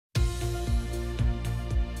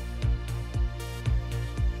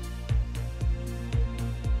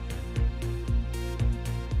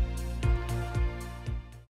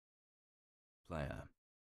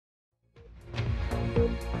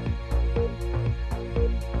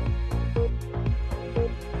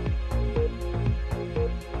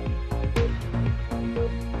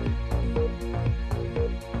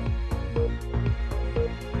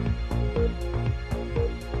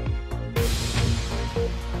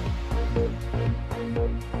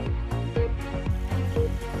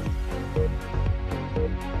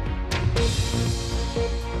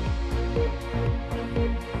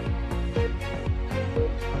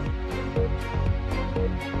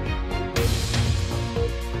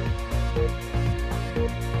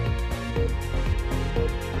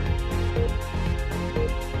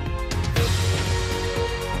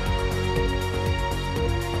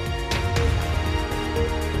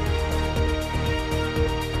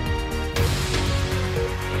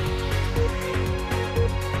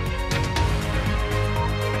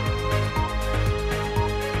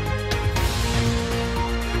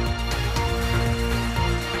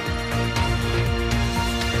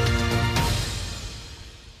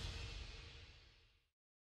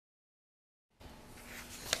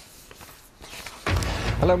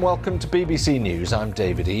Hello and welcome to BBC News. I'm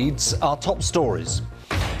David Eades. Our top stories.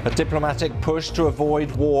 A diplomatic push to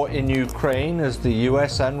avoid war in Ukraine as the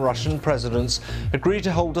US and Russian presidents agree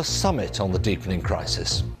to hold a summit on the deepening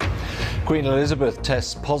crisis. Queen Elizabeth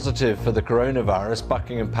tests positive for the coronavirus.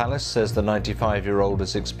 Buckingham Palace says the 95-year-old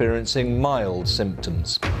is experiencing mild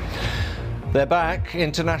symptoms. They're back.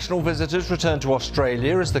 International visitors return to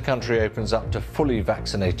Australia as the country opens up to fully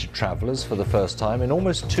vaccinated travellers for the first time in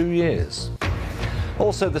almost 2 years.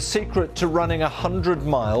 Also, the secret to running 100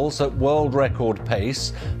 miles at world record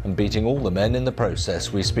pace and beating all the men in the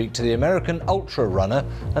process. We speak to the American ultra runner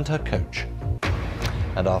and her coach.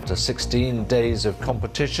 And after 16 days of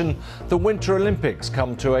competition, the Winter Olympics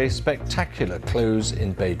come to a spectacular close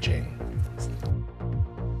in Beijing.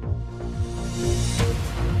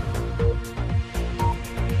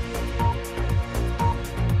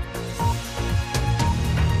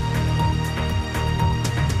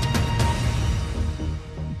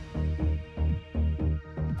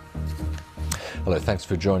 Hello, thanks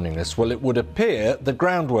for joining us. Well, it would appear the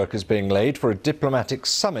groundwork is being laid for a diplomatic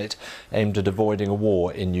summit aimed at avoiding a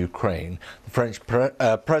war in Ukraine. The French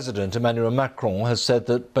President Emmanuel Macron has said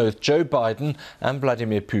that both Joe Biden and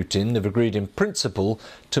Vladimir Putin have agreed in principle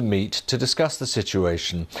to meet to discuss the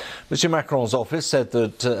situation. Mr. Macron's office said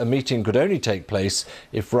that a meeting could only take place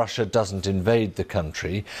if Russia doesn't invade the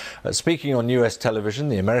country. Speaking on US television,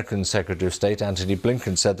 the American Secretary of State Antony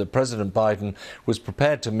Blinken said that President Biden was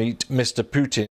prepared to meet Mr. Putin